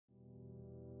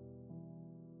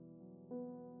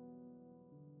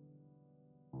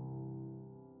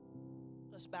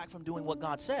us back from doing what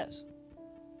God says.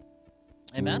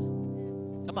 Amen?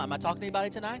 Come on, am I talking to anybody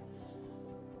tonight?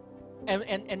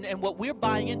 And what we're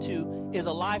buying into is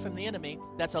a lie from the enemy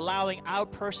that's allowing our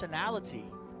personality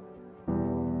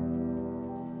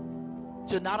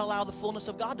to not allow the fullness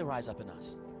of God to rise up in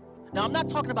us. Now, I'm not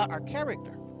talking about our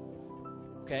character.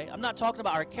 Okay? I'm not talking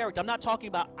about our character. I'm not talking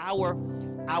about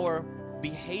our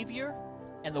behavior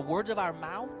and the words of our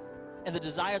mouth and the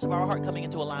desires of our heart coming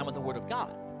into alignment with the Word of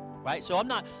God. Right? So I'm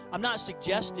not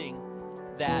suggesting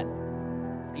that,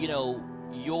 you know,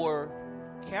 your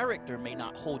character may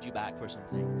not hold you back for some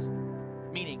things.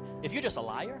 Meaning, if you're just a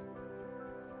liar,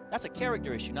 that's a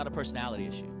character issue, not a personality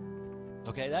issue.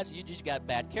 Okay, you just got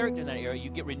bad character in that area.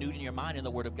 You get renewed in your mind in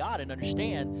the Word of God and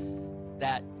understand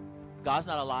that God's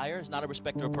not a liar, He's not a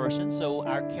respecter of persons, so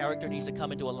our character needs to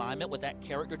come into alignment with that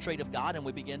character trait of God, and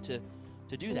we begin to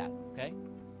do that, okay?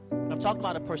 I'm talking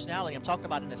about a personality. I'm talking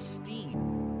about an esteem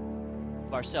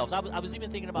of ourselves. I was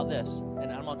even thinking about this,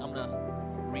 and I'm going to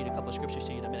read a couple of scriptures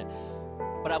to you in a minute,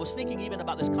 but I was thinking even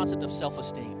about this concept of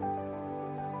self-esteem.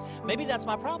 Maybe that's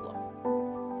my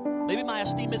problem. Maybe my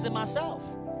esteem is in myself.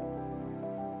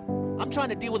 I'm trying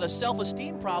to deal with a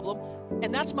self-esteem problem,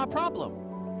 and that's my problem.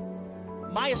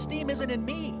 My esteem isn't in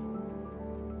me.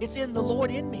 It's in the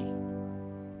Lord in me.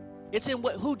 It's in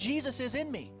who Jesus is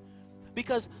in me.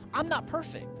 Because I'm not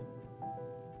perfect.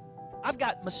 I've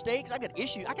got mistakes. I got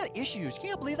issues. Can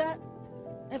you believe that?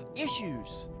 I have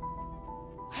issues.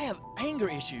 I have anger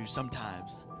issues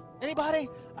sometimes. Anybody?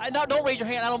 Don't raise your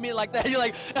hand. I don't mean it like that. You're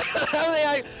like,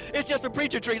 it's just a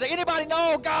preacher trick. It's like, anybody?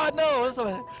 No, God, no.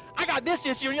 So, I got this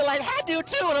issue. And you're like, I do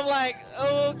too. And I'm like,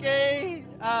 okay.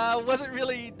 Wasn't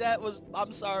really,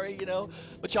 I'm sorry, you know.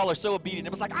 But y'all are so obedient.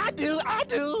 It was like, I do.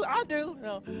 You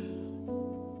know.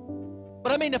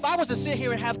 But I mean, if I was to sit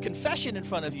here and have confession in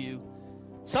front of you,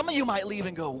 some of you might leave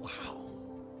and go,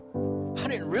 wow, I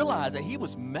didn't realize that he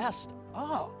was messed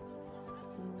up.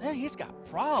 Hey, he's got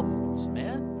problems,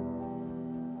 man.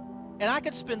 And I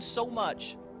could spend so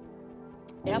much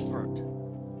effort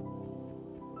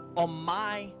on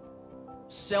my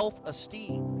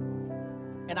self-esteem,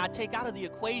 and I take out of the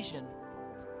equation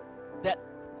that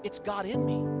it's God in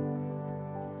me.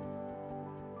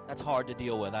 That's hard to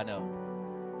deal with, I know.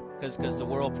 Because the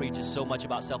world preaches so much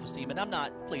about self-esteem, and I'm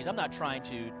not trying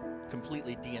to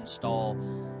completely deinstall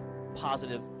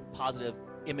positive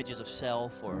images of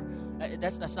self, or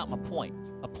that's not my point.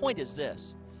 My point is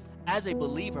this: as a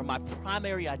believer, my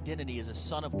primary identity is a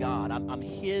son of God. I'm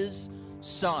His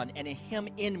son, and in Him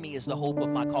in me is the hope of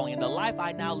my calling. And the life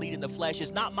I now lead in the flesh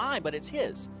is not mine, but it's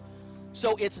His.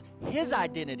 So it's His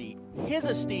identity, His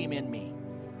esteem in me.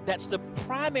 That's the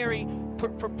primary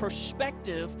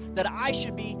perspective that I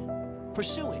should be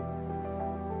pursuing.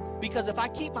 Because if I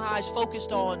keep my eyes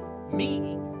focused on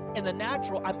me in the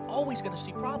natural, I'm always going to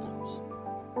see problems.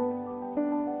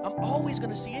 I'm always going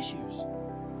to see issues.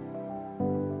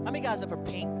 How many guys ever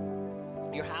paint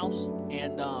your house?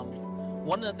 And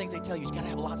one of the things they tell you is you got to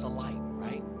have lots of light,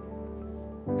 right?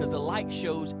 Because the light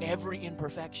shows every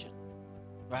imperfection,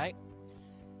 right?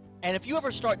 And if you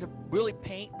ever start to really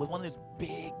paint with one of those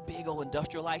big old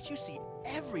industrial lights, you see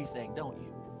everything, don't you?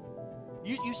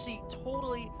 You see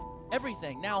totally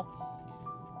everything. Now,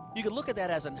 you can look at that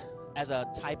as a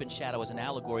type and shadow, as an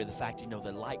allegory of the fact, you know,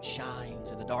 the light shines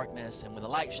in the darkness, and when the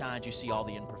light shines, you see all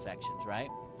the imperfections, right?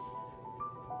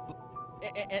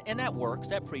 And that works.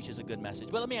 That preaches a good message.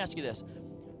 But let me ask you this.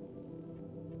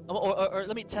 Or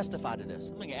let me testify to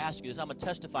this. Let me ask you this. I'm going to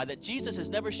testify that Jesus has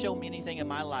never shown me anything in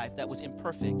my life that was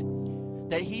imperfect,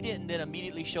 that He didn't then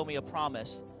immediately show me a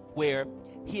promise where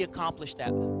He accomplished that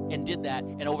and did that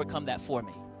and overcome that for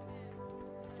me.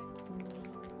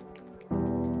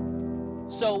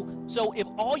 So if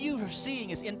all you are seeing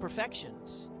is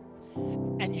imperfections,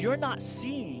 and you're not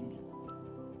seeing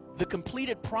the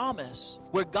completed promise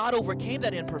where God overcame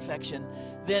that imperfection,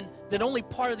 then only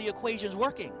part of the equation is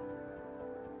working.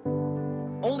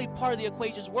 Only part of the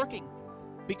equation is working.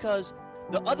 Because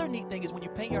the other neat thing is when you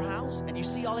paint your house and you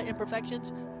see all the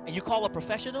imperfections and you call a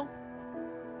professional,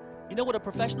 you know what a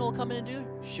professional will come in and do?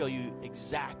 Show you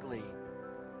exactly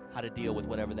how to deal with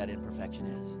whatever that imperfection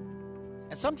is.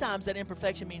 And sometimes that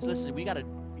imperfection means, listen, you got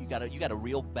a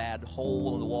real bad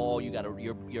hole in the wall.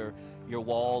 Your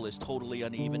wall is totally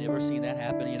uneven. You ever seen that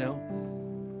happen? You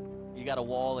know, you got a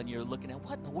wall and you're looking at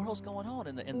what in the world's going on,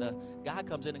 and the guy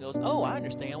comes in and goes, "Oh, I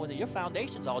understand. Your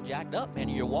foundation's all jacked up, man.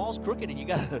 Your wall's crooked, and you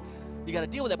gotta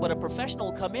deal with that." But a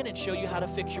professional will come in and show you how to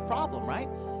fix your problem, right?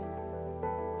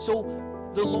 So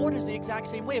The Lord is the exact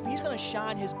same way. If he's going to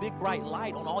shine his big bright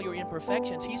light on all your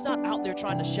imperfections, he's not out there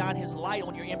trying to shine his light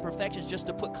on your imperfections just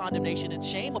to put condemnation and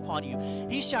shame upon you.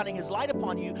 He's shining his light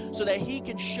upon you so that he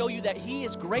can show you that he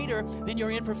is greater than your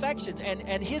imperfections.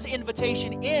 And his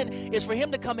invitation in is for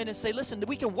him to come in and say, listen,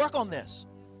 we can work on this.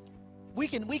 We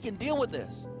can deal with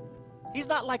this. He's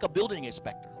not like a building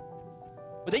inspector,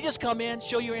 but they just come in,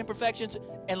 show your imperfections,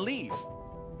 and leave.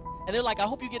 And they're like, I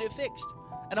hope you get it fixed.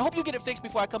 And I hope you get it fixed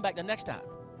before I come back the next time.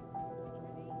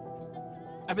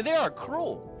 I mean, they are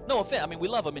cruel. No offense. I mean, we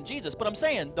love them in Jesus. But I'm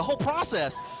saying the whole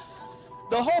process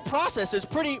is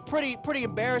pretty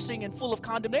embarrassing and full of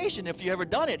condemnation if you ever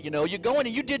done it. You know, you go in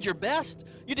and you did your best.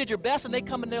 You did your best, and they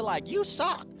come in there like, you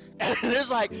suck. And there's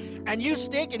like, and you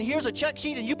stink, and here's a check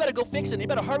sheet, and you better go fix it. You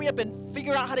better hurry up and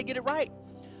figure out how to get it right.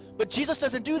 But Jesus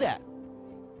doesn't do that.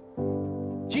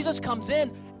 Jesus comes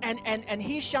in, and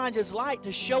he shines his light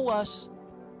to show us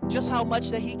just how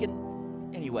much that he can,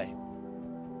 anyway.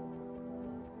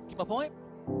 Get my point?